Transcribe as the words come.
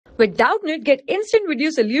With Doubtnut, get instant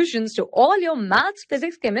video solutions to all your maths,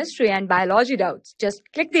 physics, chemistry, and biology doubts. Just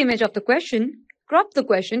click the image of the question, crop the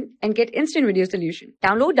question, and get instant video solution.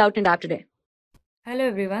 Download Doubtnut app today. Hello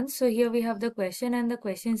everyone, so here we have the question, and the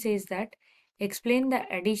question says that explain the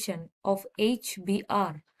addition of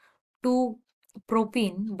HBr to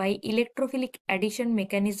propene by electrophilic addition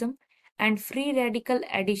mechanism and free radical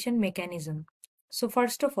addition mechanism. So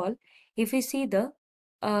first of all, if we see the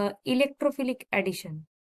electrophilic addition,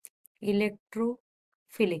 okay.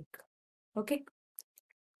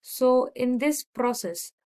 So in this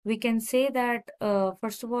process, we can say that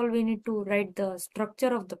first of all, we need to write the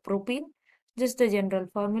structure of the propene, just the general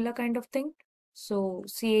formula kind of thing. So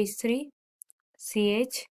CH3,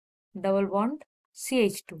 CH, double bond,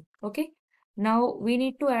 CH2. Okay. Now we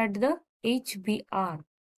need to add the HBr.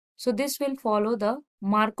 So this will follow the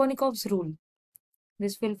Markovnikov's rule.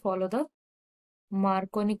 This will follow the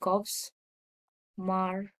Markovnikov's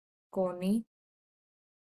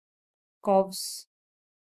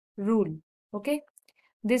rule. Okay.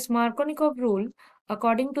 This Markovnikov rule,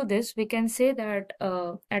 according to this, we can say that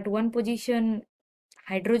at one position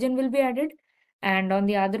hydrogen will be added, and on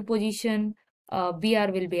the other position Br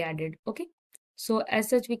will be added. Okay. So as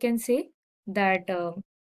such, we can say that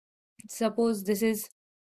suppose this is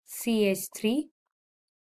CH3,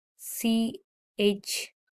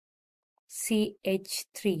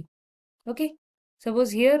 CH3. Okay.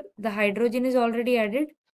 Suppose here the hydrogen is already added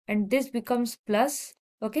and this becomes plus.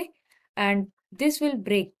 Okay. And this will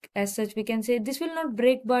break. As such, we can say this will not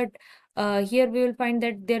break, but here we will find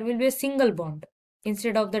that there will be a single bond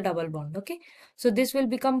instead of the double bond. Okay. So this will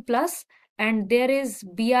become plus, and there is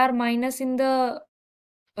Br minus in the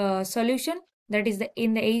solution, that is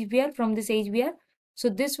in the HBr, from this HBr. So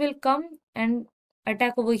this will come and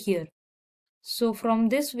attack over here. So from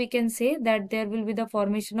this we can say that there will be the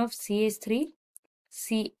formation of CH3,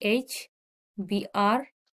 CH, Br,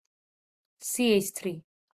 CH3.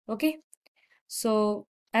 Okay. So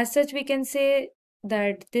as such, we can say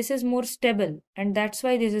that this is more stable, and that's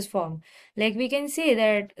why this is formed. Like we can say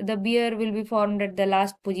that the Br will be formed at the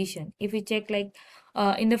last position. If we check like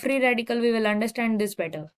in the free radical, we will understand this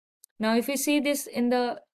better. Now if we see this in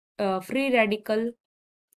the free radical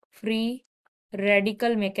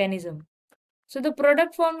mechanism, so the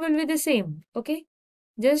product form will be the same. Okay.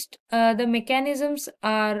 Just the mechanisms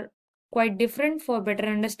are quite different for better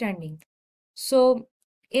understanding. So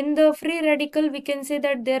in the free radical, we can say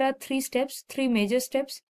that there are three major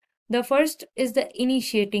steps. The first is the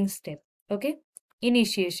initiating step. Okay.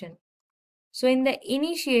 Initiation. So in the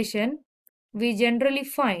initiation, we generally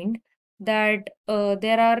find that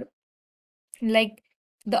there are like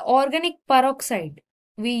the organic peroxide.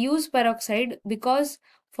 We use peroxide because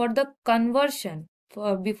for the conversion,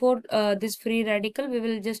 before this free radical, we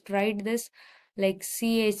will just write this like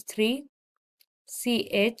CH3,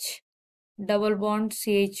 CH, double bond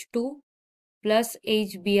CH2 plus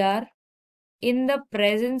HBr in the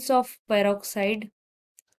presence of peroxide.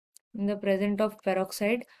 In the presence of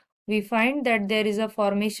peroxide, we find that there is a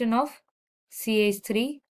formation of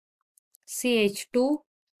CH3, CH2,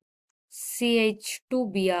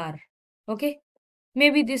 CH2Br. Okay.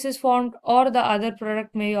 Maybe this is formed, or the other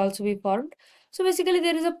product may also be formed. So basically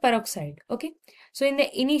there is a peroxide. Okay. So in the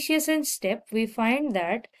initiation step, we find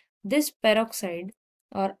that this peroxide,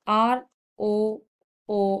 or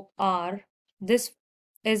ROOR, this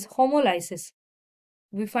is homolysis.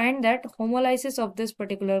 We find that homolysis of this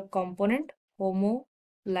particular component,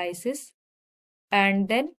 homolysis, and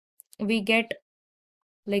then we get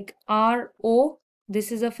like RO, this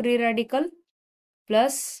is a free radical,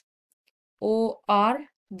 plus OR,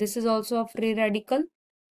 this is also a free radical,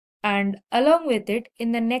 and along with it,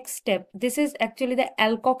 in the next step, this is actually the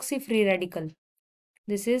alkoxy free radical.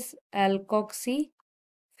 This is alkoxy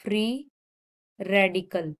free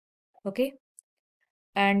radical. Okay.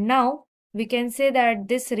 And now we can say that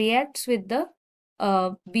this reacts with the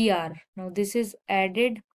Br. Now this is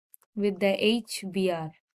added with the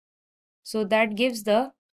HBr. So that gives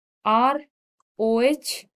the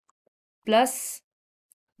ROH plus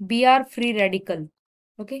Br free radical.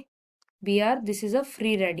 Okay. Br, this is a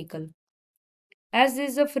free radical. As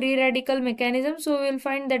this is a free radical mechanism, so we will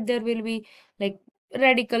find that there will be like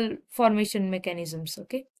radical formation mechanisms.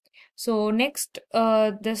 Okay. So next,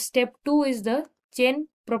 the step 2 is the chain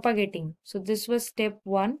propagating. So this was step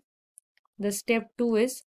 1. The step 2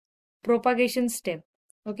 is propagation step.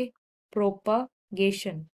 Okay.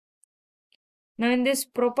 Propagation. Now in this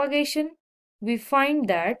propagation, we find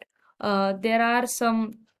that there are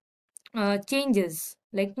some changes,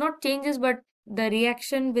 like not changes, but the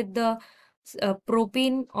reaction with the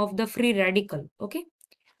propene of the free radical. Okay.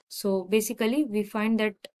 So basically we find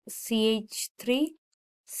that CH3,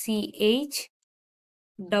 CH,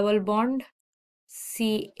 double bond,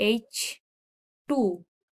 CH2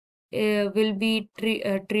 will be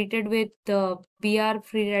treated with Br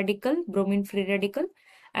free radical, bromine free radical,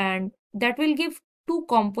 and that will give two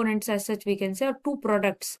components as such, we can say, or two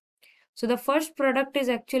products. So the first product is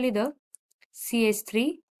actually the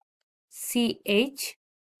CH3, CH,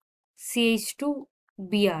 CH2,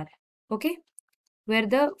 Br, okay, where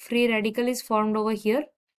the free radical is formed over here,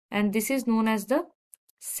 and this is known as the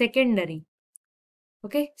secondary,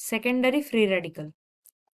 okay, secondary free radical,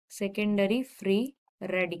 secondary free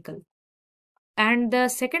radical. And the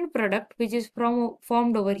second product which is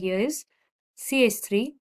formed over here is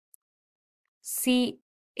CH3,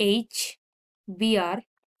 CH, Br,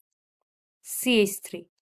 CH3.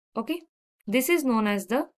 Okay, this is known as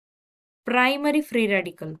the primary free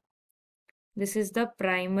radical. This is the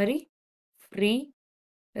primary free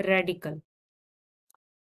radical.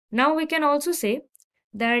 Now we can also say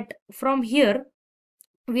that from here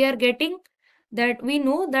we are getting that we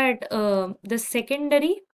know that the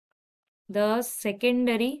secondary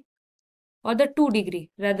or the 2 degree,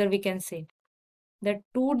 rather we can say, the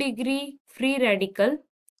 2 degree free radical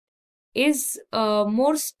is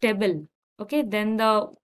more stable, okay, than the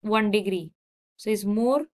 1 degree. So is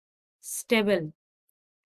more stable,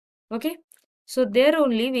 okay. So there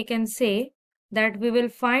only we can say that we will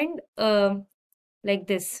find like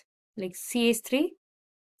this, like CH3,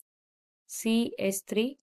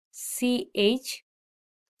 CH3, CH,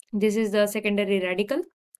 this is the secondary radical,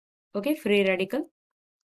 okay, free radical,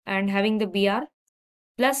 and having the Br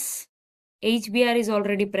plus HBr is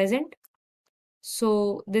already present.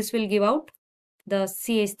 So this will give out the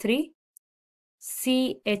CH3,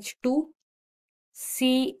 CH2,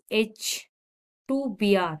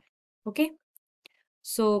 CH2Br, okay.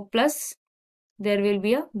 So plus there will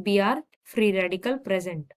be a Br free radical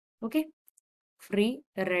present, okay, free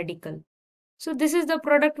radical. So this is the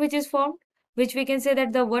product which is formed, which we can say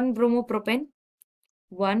that the 1-bromopropane,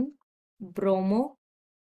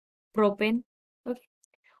 1-bromopropane, okay.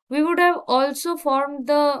 We would have also formed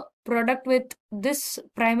the product with this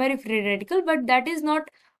primary free radical, but that is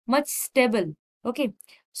not much stable, okay.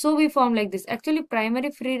 So we form like this. Actually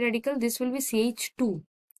primary free radical, this will be CH2,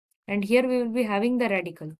 and here we will be having the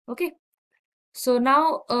radical, okay. So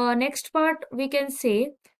now next part we can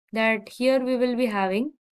say that here we will be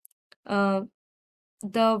having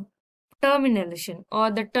the termination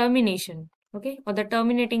or the termination, okay, or the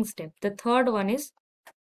terminating step. The third one is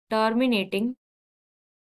terminating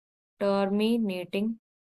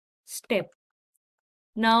step.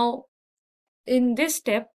 Now in this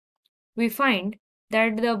step we find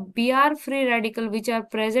that the Br free radical which are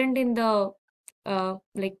present in the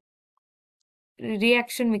like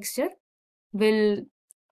reaction mixture will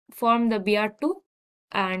form the Br2,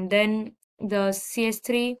 and then the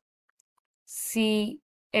CH3,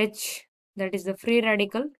 CH, that is the free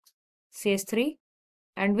radical CH3,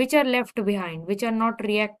 and which are left behind, which are not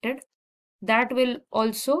reacted, that will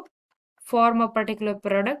also form a particular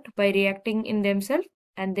product by reacting in themselves,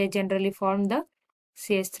 and they generally form the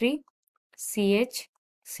CH3, CH,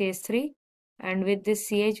 CH3, and with this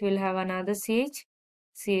CH we'll have another CH,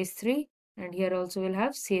 CH3, and here also we'll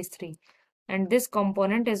have CH3, and this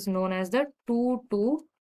component is known as the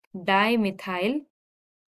 2,2-dimethyl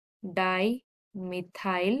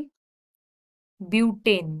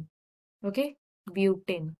butane, okay,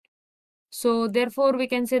 butane. So therefore we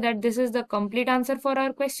can say that this is the complete answer for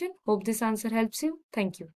our question. Hope this answer helps you.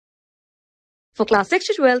 Thank you. For class 6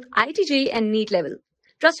 to 12, IIT JEE and NEET level.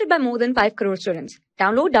 Trusted by more than 5 crore students.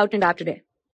 Download Doubtnut app today.